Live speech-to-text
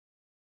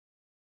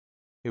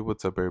Hey,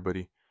 what's up,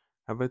 everybody?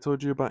 Have I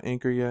told you about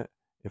Anchor yet?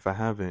 If I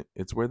haven't,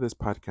 it's where this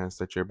podcast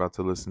that you're about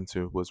to listen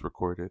to was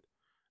recorded.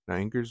 Now,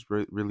 Anchor's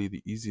really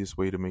the easiest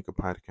way to make a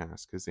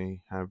podcast because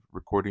they have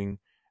recording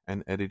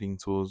and editing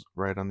tools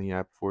right on the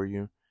app for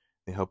you.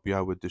 They help you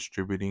out with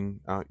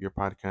distributing out your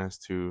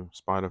podcast to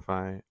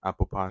Spotify,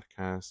 Apple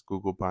Podcasts,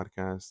 Google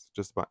Podcasts,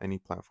 just about any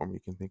platform you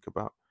can think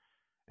about.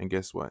 And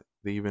guess what?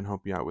 They even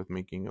help you out with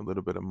making a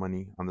little bit of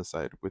money on the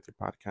side with your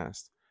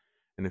podcast.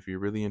 And if you're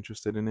really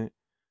interested in it,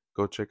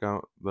 go check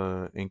out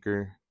the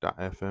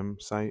anchor.fm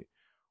site,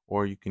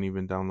 or you can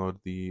even download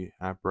the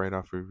app right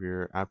off of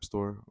your App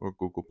Store or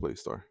Google Play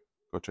Store.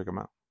 Go check them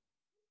out.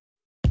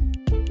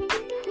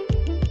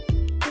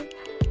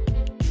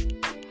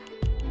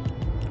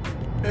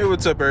 Hey,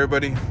 what's up,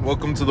 everybody?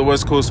 Welcome to the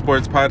West Coast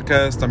Sports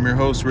Podcast. I'm your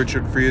host,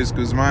 Richard Frias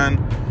Guzman.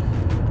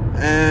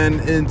 And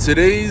in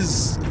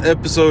today's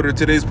episode or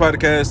today's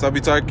podcast, I'll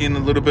be talking a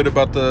little bit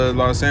about the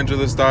Los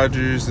Angeles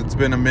Dodgers. It's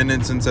been a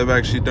minute since I've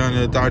actually done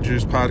a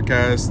Dodgers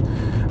podcast.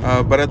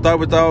 But I thought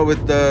with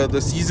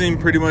the season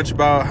pretty much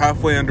about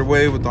halfway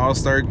underway with the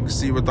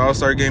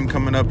All-Star game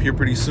coming up here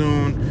pretty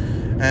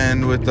soon,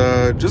 and with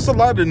just a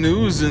lot of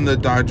news in the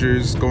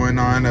Dodgers going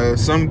on,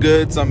 some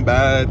good, some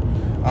bad.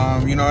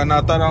 And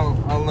I thought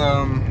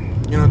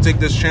I'll take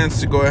this chance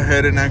to go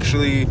ahead and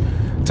actually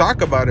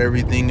talk about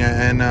everything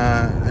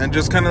and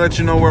just kind of let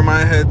you know where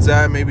my head's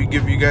at, maybe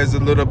give you guys a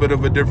little bit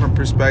of a different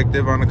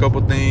perspective on a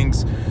couple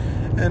things,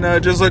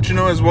 and just let you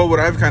know as well what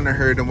I've kind of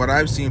heard and what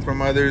I've seen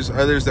from others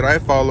that I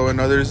follow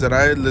and others that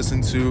I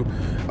listen to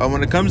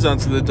when it comes down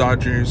to the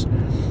Dodgers.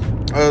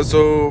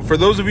 So for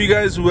those of you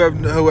guys who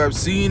have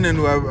seen and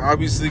who have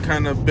obviously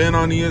kind of been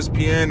on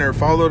ESPN or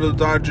followed the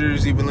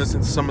Dodgers, even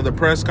listened to some of the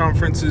press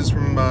conferences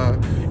from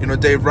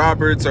Dave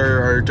Roberts,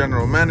 our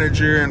general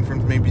manager, and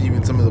from maybe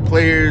even some of the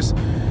players,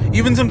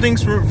 even some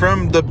things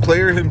from the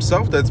player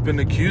himself that's been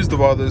accused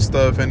of all this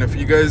stuff. And if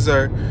you guys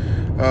are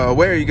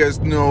aware, you guys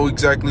know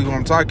exactly who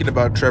I'm talking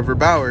about, Trevor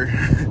Bauer.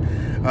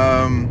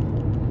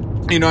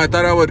 I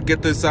thought I would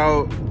get this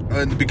out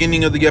in the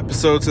beginning of the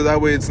episode, so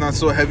that way it's not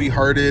so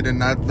heavy-hearted,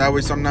 and that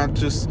way so I'm not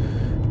just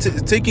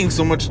taking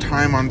so much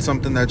time on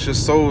something that's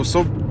just so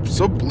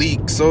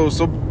bleak, so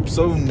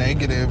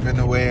negative in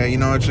a way.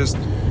 It's just,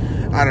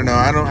 I don't know.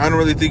 I don't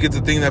really think it's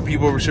a thing that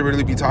people should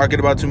really be talking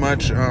about too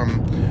much.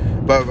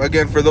 But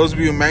again, for those of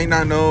you who might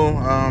not know,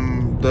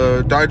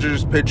 the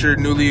Dodgers pitcher,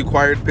 newly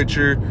acquired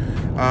pitcher,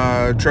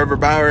 Trevor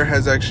Bauer,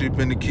 has actually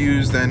been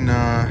accused, and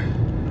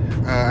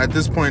at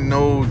this point,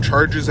 no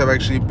charges have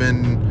actually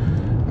been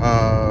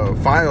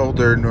filed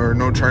or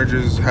no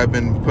charges have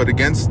been put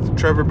against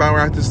Trevor Bauer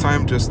at this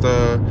time, just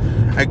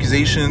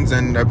accusations.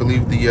 And I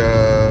believe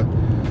the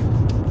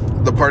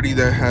party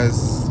that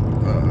has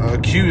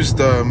accused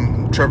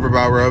Trevor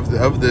Bauer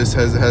of this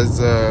has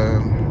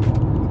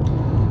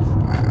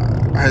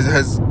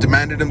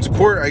demanded him to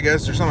court, I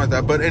guess, or something like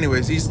that. But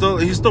anyways, he's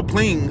still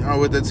playing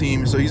with the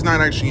team, so he's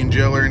not actually in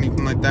jail or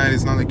anything like that.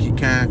 It's not like he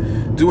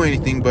can't do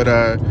anything, but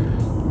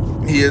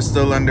he is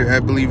still I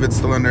believe it's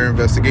still under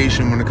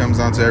investigation when it comes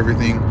down to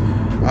everything.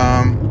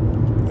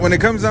 When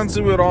it comes down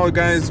to it all,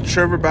 guys,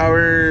 Trevor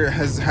Bauer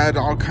has had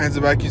all kinds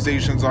of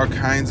accusations, all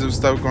kinds of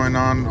stuff going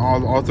on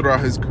all throughout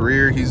his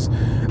career. He's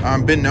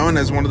been known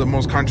as one of the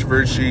most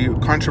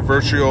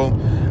controversial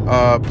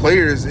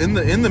players in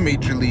the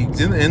major leagues,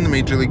 in the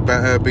Major League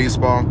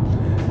Baseball.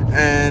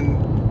 And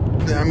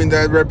I mean,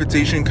 that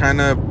reputation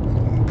kind of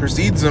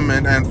precedes him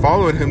and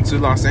followed him to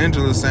Los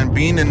Angeles. And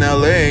being in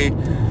LA,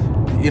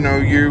 you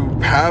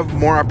have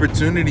more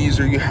opportunities,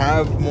 or you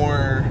have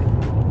more,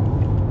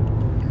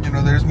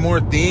 there's more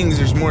things,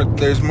 there's more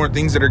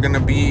things that are going to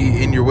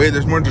be in your way.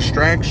 There's more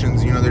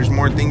distractions, there's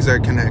more things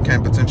that can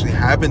potentially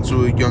happen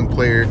to a young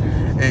player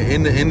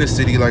in the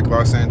city like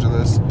Los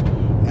Angeles.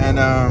 And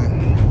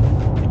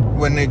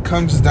when it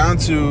comes down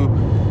to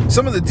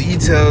some of the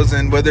details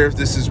and whether if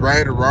this is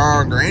right or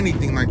wrong or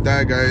anything like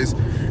that, guys,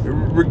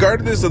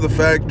 regardless of the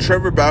fact,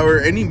 Trevor Bauer,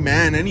 any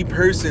man, any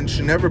person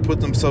should never put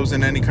themselves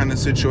in any kind of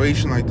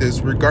situation like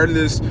this,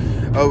 regardless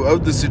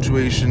of the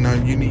situation.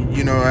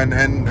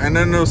 And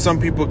I know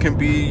some people can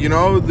be,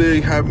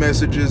 they have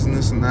messages and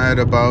this and that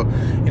about,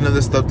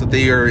 the stuff that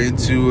they are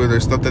into or the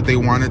stuff that they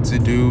wanted to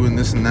do and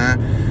this and that.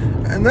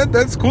 And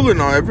that's cool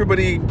and all.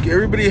 Everybody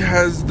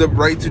has the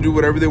right to do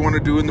whatever they want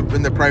to do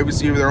in the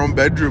privacy of their own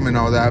bedroom and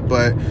all that.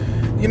 But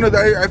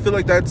I feel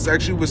like that's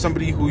actually with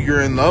somebody who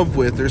you're in love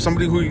with, or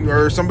somebody who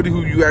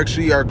you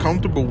actually are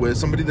comfortable with,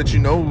 somebody that you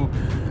know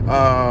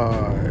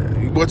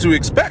what to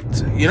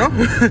expect.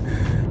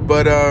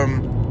 But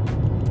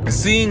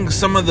seeing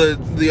some of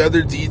the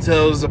other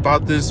details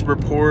about this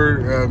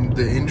report,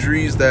 the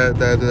injuries that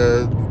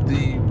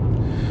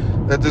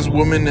this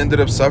woman ended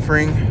up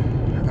suffering.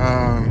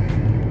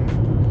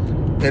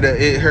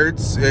 It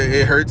hurts.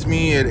 It hurts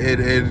me.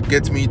 It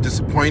gets me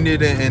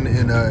disappointed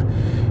in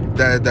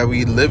that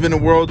we live in a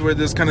world where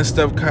this kind of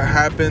stuff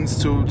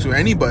happens to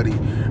anybody,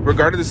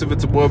 regardless if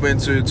it's a woman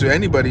to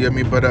anybody. I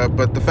mean, but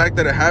the fact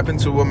that it happened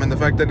to a woman, the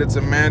fact that it's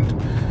a man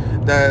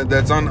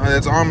that's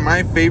on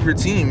my favorite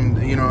team.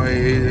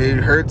 It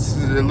hurts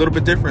a little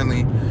bit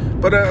differently.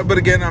 But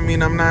again, I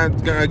mean, I'm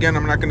not going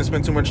to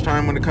spend too much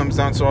time when it comes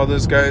down to all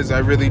this, guys.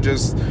 I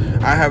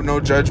have no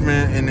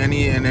judgment in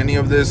any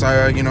of this.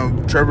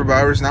 Trevor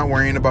Bauer's not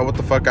worrying about what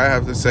the fuck I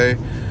have to say.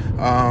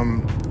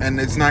 And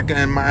it's not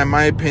gonna, in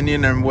my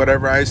opinion, and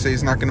whatever I say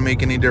is not going to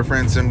make any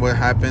difference in what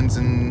happens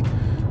in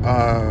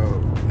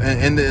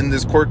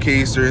this court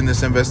case or in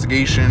this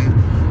investigation.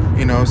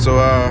 So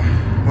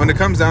when it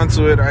comes down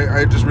to it,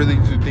 I just really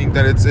do think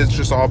that it's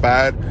just all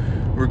bad,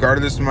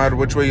 regardless, no matter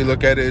which way you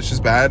look at it. It's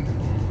just bad.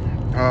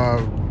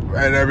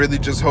 And I really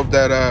just hope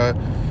that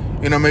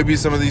maybe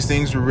some of these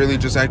things were really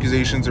just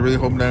accusations. I really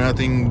hope that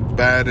nothing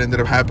bad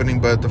ended up happening.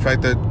 But the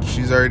fact that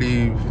she's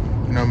already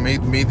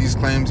made these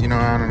claims, I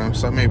don't know,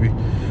 so maybe.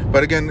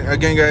 But again,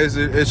 guys,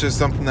 it's just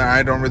something that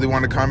I don't really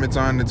want to comment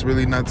on. It's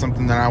really not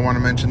something that I want to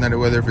mention, that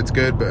whether if it's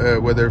good,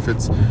 but whether if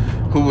it's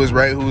who was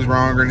right, who was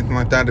wrong, or anything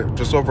like that.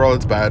 Just overall,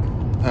 it's bad.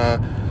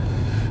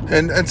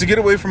 And to get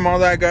away from all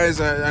that, guys,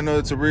 I know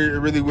it's a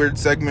really weird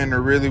segment,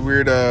 or really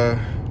weird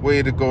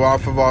way to go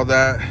off of all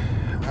that.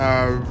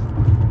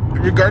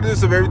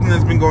 Regardless of everything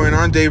that's been going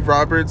on, Dave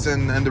Roberts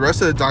and the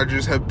rest of the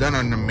Dodgers have done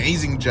an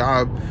amazing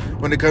job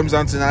when it comes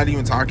down to not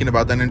even talking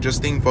about that and just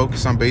staying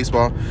focused on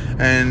baseball.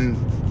 And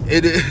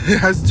it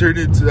has turned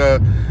into the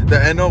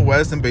NL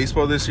West in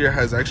baseball this year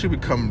has actually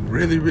become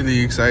really,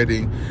 really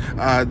exciting.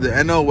 The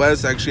NL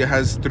West actually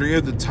has 3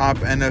 of the top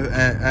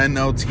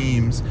NL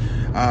teams,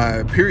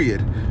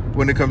 period.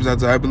 When it comes down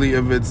to, I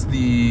believe it's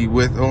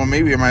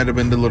maybe it might have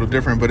been a little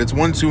different, but it's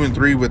 1, 2, and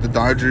 3 with the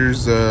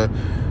Dodgers,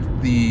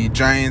 the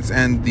Giants,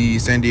 and the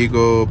San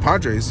Diego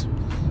Padres.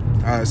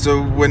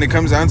 So when it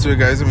comes down to it,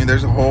 guys, I mean,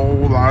 there's a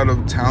whole lot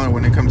of talent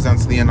when it comes down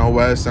to the NL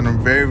West, and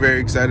I'm very, very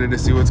excited to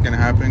see what's going to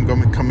happen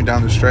coming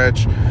down the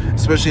stretch,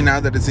 especially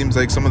now that it seems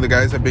like some of the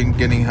guys have been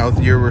getting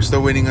healthier. We're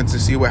still waiting to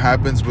see what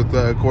happens with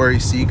Corey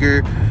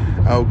Seager.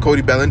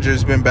 Cody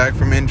Bellinger's been back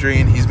from injury,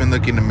 and he's been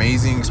looking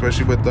amazing,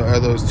 especially with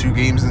those 2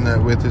 games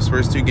with his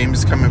first 2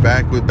 games coming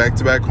back with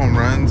back-to-back home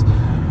runs.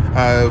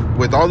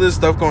 With all this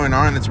stuff going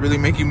on, it's really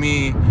making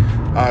me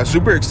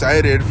super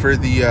excited for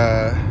the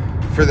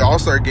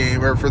All-Star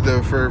game, or for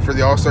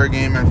the All-Star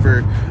game, and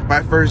for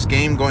my first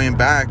game going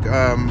back.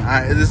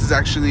 This is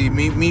actually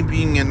me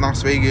being in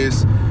Las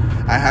Vegas.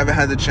 I haven't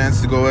had the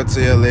chance to go out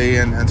to LA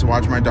and to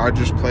watch my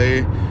Dodgers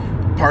play.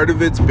 Part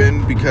of it's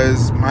been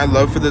because my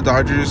love for the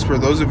Dodgers, for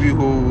those of you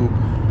who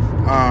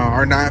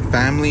are not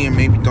family and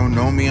maybe don't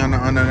know me on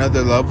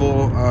another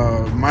level,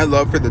 my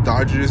love for the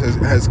Dodgers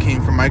has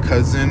came from my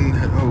cousin,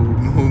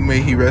 who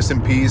may he rest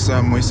in peace,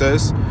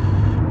 Moises.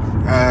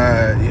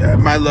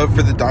 My love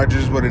for the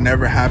Dodgers would have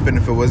never happened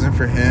if it wasn't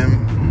for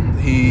him.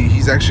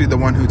 He's actually the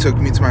one who took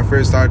me to my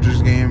first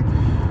Dodgers game.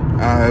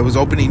 It was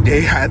opening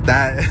day at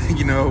that.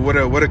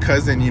 What a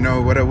cousin.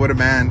 What a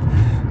man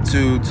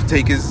to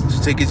take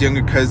his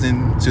younger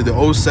cousin to the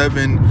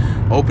 2007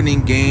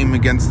 opening game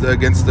against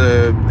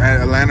the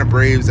Atlanta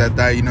Braves at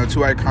that. 2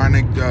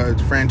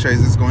 iconic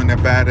franchises going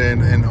at bat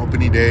in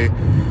opening day.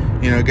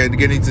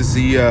 Getting to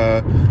see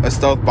a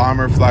stealth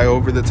bomber fly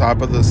over the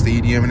top of the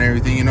stadium and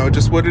everything,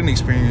 just what an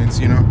experience,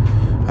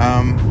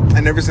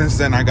 and ever since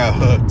then I got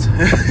hooked.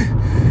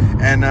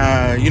 And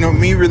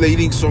me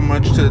relating so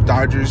much to the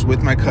Dodgers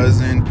with my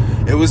cousin,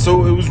 it was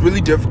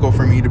really difficult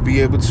for me to be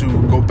able to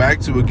go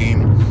back to a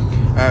game.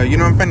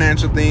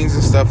 Financial things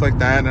and stuff like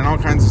that, and all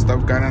kinds of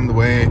stuff got in the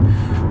way.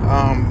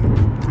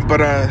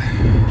 But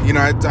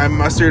I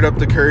mustered up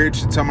the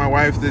courage to tell my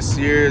wife this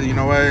year,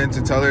 and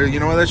to tell her,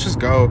 let's just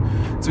go.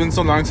 It's been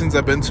so long since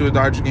I've been to a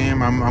Dodger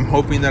game. I'm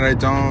hoping that I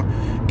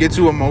don't get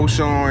too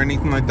emotional or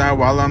anything like that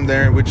while I'm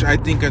there, which I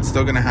think it's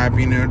still gonna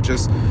happen.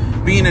 Just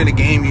being at a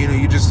game,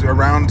 you're just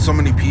around so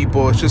many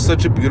people. It's just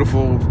such a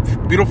beautiful,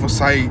 beautiful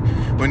sight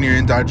when you're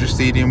in Dodger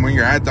Stadium, when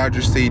you're at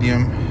Dodger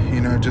Stadium.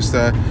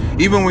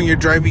 Even when you're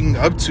driving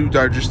up to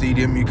Dodger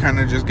Stadium, you kind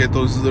of just get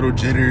those little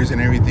jitters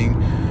and everything.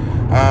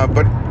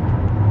 But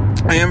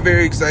I am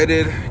very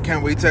excited.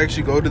 Can't wait to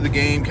actually go to the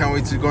game. Can't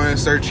wait to go and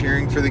start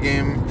cheering for the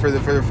game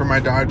for my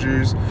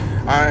Dodgers.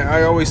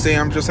 I always say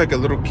I'm just like a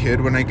little kid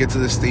when I get to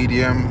the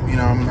stadium.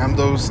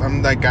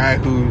 I'm that guy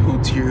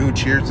who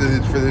cheers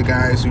for the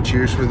guys, who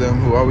cheers for them,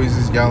 who always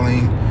is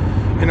yelling.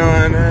 And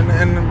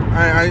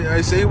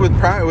I say it with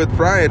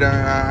pride.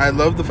 I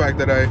love the fact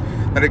that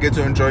I get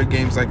to enjoy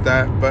games like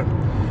that. But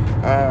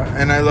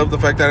and I love the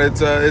fact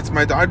that it's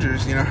my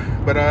Dodgers,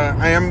 But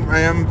I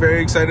am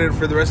very excited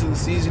for the rest of the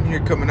season here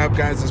coming up,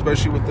 guys,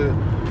 especially with the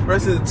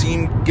rest of the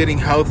team getting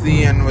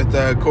healthy, and with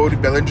Cody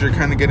Bellinger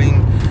kind of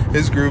getting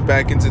his groove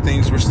back into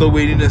things. We're still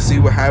waiting to see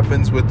what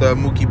happens with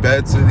Mookie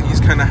Betts. He's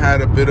kind of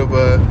had a bit of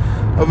a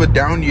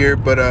down year,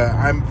 but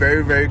I'm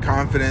very, very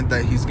confident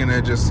that he's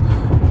gonna just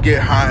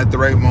get hot at the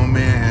right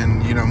moment.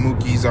 And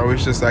Mookie's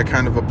always just that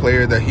kind of a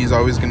player that he's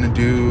always gonna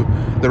do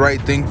the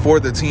right thing for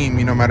the team,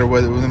 no matter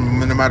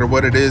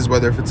what it is,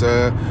 whether if it's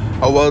a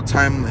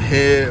well-timed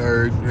hit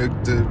or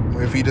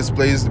if he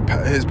displays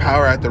his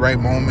power at the right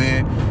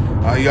moment.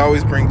 He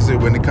always brings it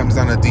when it comes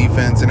down to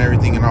defense and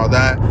everything and all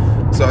that.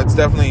 So it's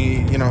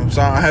definitely,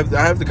 so I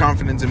have the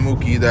confidence in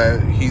Mookie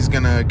that he's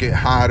going to get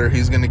hot, or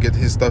he's going to get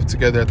his stuff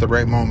together at the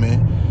right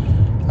moment.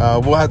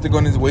 We'll have to go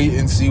and wait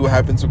and see what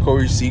happens with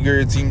Corey Seager.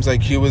 It seems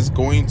like he was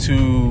going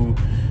to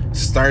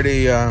start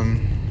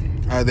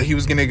that he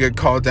was going to get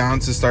called down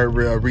to start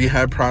a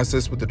rehab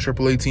process with the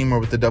AAA team or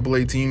with the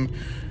AA team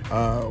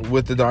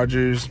with the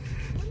Dodgers.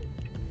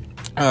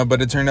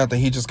 But it turned out that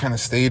he just kind of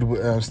stayed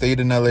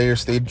in LA, or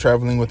stayed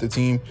traveling with the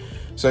team.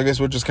 So I guess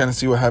we'll just kind of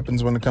see what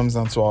happens when it comes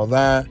down to all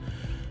that.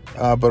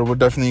 But we're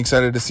definitely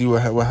excited to see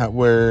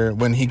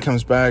when he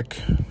comes back.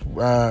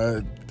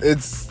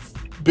 It's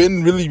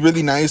been really,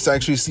 really nice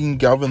actually seeing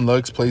Galvin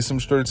Lux play some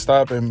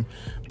shortstop,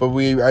 but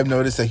I've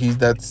noticed that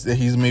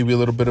he's maybe a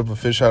little bit of a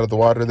fish out of the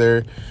water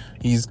there.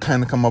 He's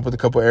kind of come up with a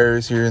couple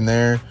errors here and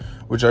there,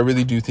 which I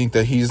really do think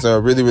that he's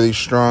really, really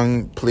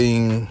strong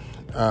playing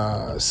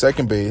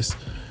second base.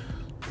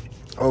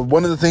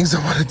 One of the things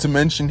I wanted to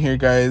mention here,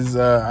 guys,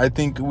 I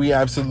think we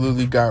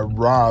absolutely got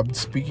robbed.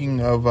 Speaking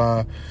of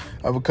a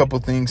couple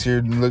things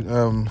here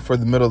for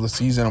the middle of the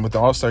season with the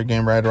All-Star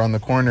game right around the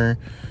corner,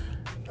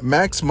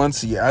 Max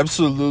Muncy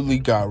absolutely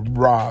got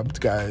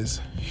robbed,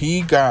 guys.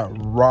 He got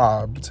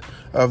robbed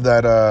of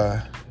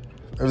that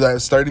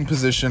starting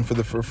position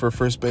for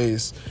first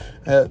base.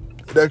 It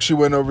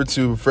actually went over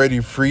to Freddie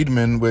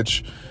Freeman,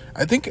 which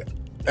I think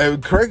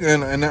correct,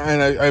 and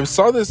I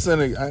saw this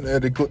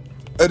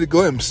at a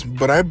glimpse,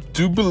 but I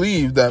do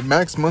believe that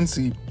Max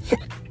Muncy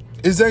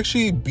is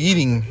actually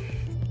beating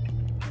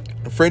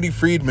Freddie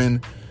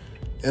Freeman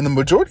in the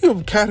majority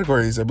of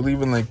categories. I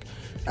believe in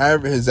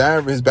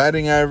his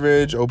batting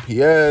average,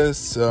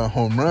 OPS,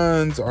 home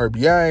runs,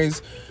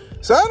 RBIs.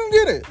 So I don't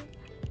get it.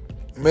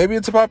 Maybe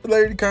it's a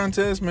popularity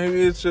contest.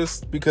 Maybe it's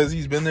just because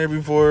he's been there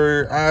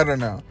before. I don't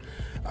know.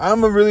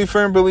 I'm a really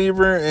firm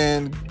believer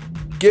in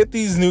get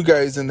these new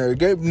guys in there.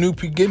 Get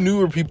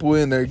newer people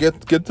in there.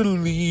 Get the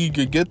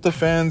league. Get the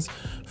fans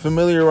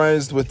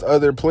familiarized with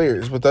other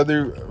players, with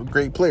other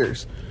great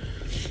players.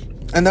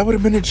 And that would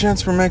have been a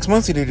chance for Max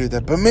Muncy to do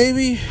that. But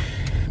maybe,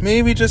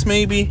 just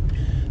maybe,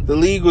 the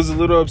league was a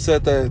little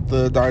upset that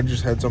the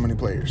Dodgers had so many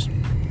players.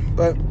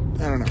 But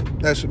I don't know.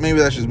 Maybe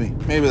that's just me.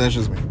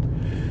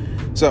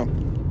 So,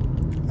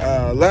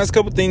 last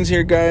couple things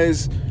here,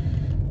 guys.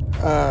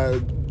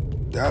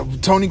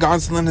 Tony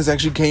Gonsolin has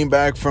actually came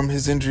back from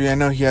his injury. I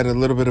know he had a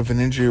little bit of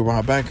an injury a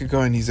while back ago,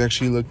 and he's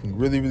actually looking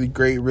really, really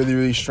great, really,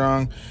 really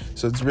strong.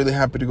 So it's really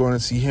happy to go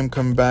and see him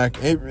come back.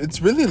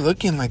 It's really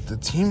looking like the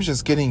team's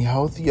just getting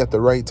healthy at the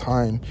right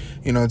time.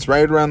 It's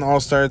right around the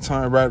All-Star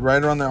time, right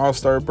around the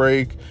All-Star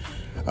break.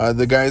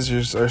 The guys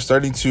are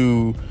starting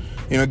to,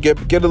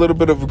 get a little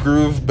bit of a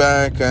groove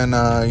back, and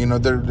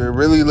they're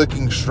really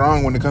looking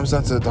strong when it comes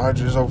down to the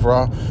Dodgers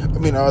overall. I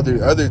mean,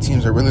 other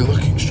teams are really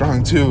looking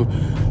strong too.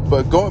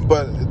 But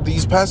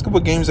these past couple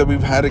games that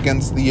we've had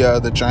against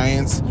the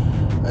Giants,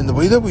 and the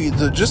way that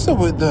the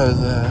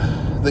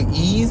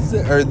ease,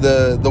 or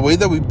the way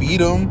that we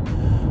beat them,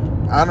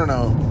 I don't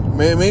know.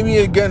 Maybe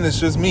again it's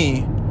just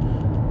me,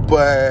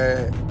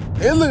 but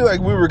it looked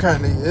like we were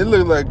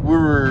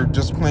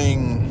just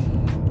playing.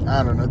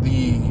 I don't know,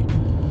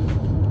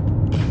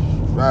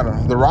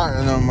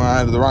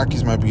 the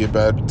Rockies might be a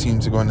bad team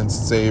to go in and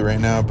say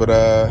right now, but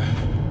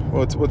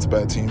what's a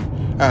bad team?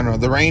 I don't know,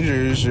 the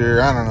Rangers,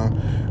 or I don't know,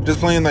 just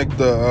playing like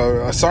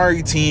a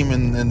sorry team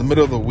in the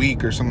middle of the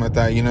week or something like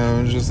that. It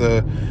was just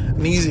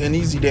an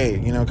easy day,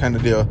 kind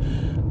of deal.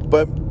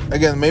 But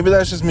again, maybe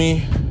that's just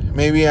me.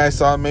 Maybe I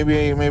saw it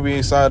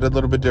a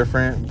little bit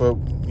different. But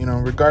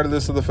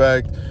regardless of the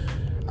fact,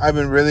 I've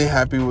been really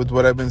happy with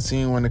what I've been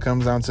seeing when it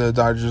comes down to the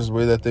Dodgers, the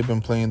way that they've been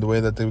playing, the way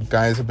that the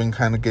guys have been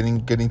kind of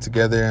getting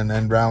together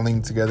and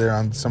rallying together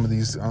on some of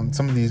these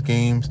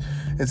games.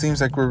 It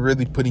seems like we're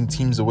really putting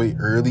teams away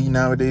early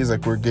nowadays.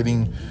 Like we're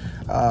getting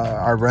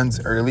our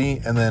runs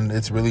early, and then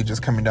it's really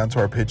just coming down to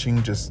our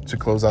pitching just to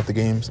close out the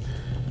games.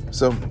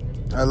 So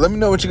let me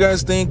know what you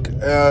guys think.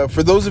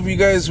 For those of you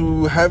guys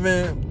who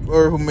haven't,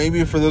 or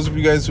for those of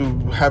you guys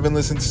who haven't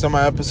listened to some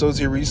of my episodes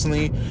here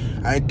recently,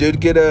 I did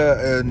get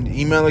an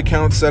email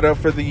account set up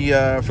for the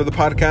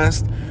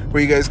podcast,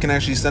 where you guys can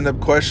actually send up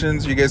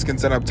questions. You guys can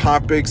send up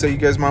topics that you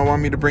guys might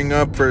want me to bring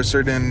up for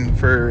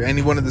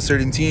any one of the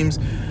certain teams.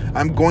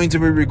 I'm going to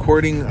be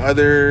recording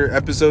other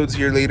episodes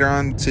here later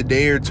on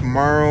today or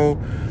tomorrow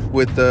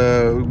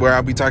where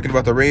I'll be talking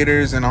about the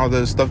Raiders and all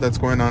the stuff that's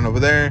going on over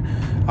there.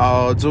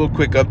 I'll do a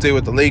quick update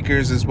with the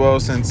Lakers as well,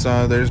 since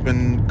there's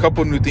been a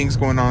couple new things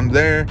going on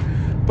there.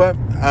 But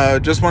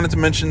just wanted to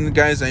mention,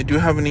 guys, I do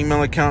have an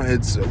email account.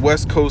 It's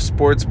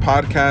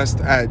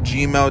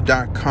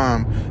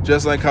westcoastsportspodcast@gmail.com,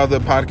 just like how the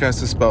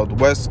podcast is spelled,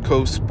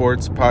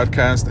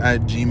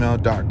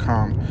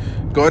 westcoastsportspodcast@gmail.com.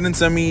 Go ahead and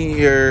send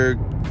me your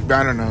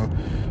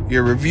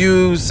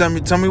reviews.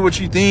 Tell me what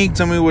you think.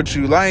 Tell me what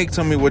you like.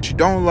 Tell me what you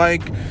don't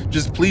like.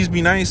 Just please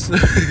be nice.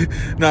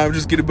 No, I'm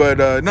just kidding.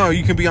 But no,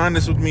 you can be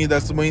honest with me.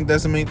 That's the main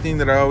thing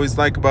that I always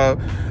like about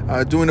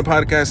doing a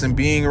podcast and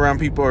being around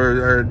people,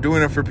 or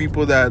doing it for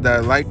people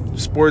that like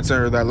sports,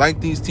 or that like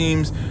these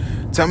teams.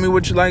 tell me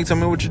what you like, tell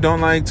me what you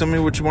don't like, tell me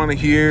what you want to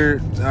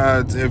hear.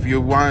 If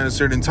you want a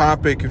certain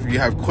topic, if you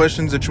have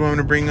questions that you want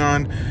me to bring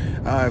on,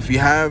 if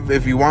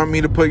you want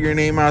me to put your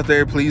name out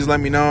there, please let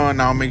me know,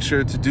 and I'll make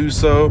sure to do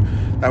so.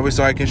 That way,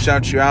 so I can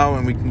shout you out,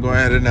 and we can go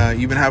ahead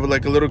and even have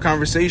like a little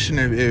conversation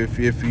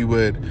if you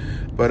would.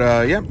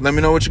 But yeah, let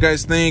me know what you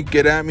guys think.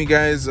 Get at me,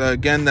 guys.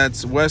 Again,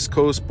 that's West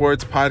Coast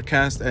Sports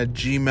Podcast at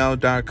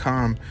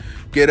gmail.com.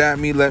 Get at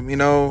me, let me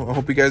know. I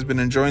hope you guys been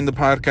enjoying the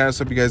podcast.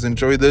 Hope you guys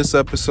enjoyed this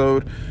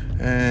episode,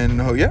 and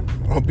yeah,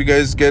 hope you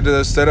guys get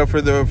set up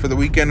for the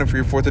weekend and for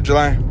your 4th of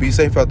July. Be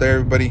safe out there,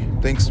 everybody.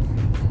 Thanks.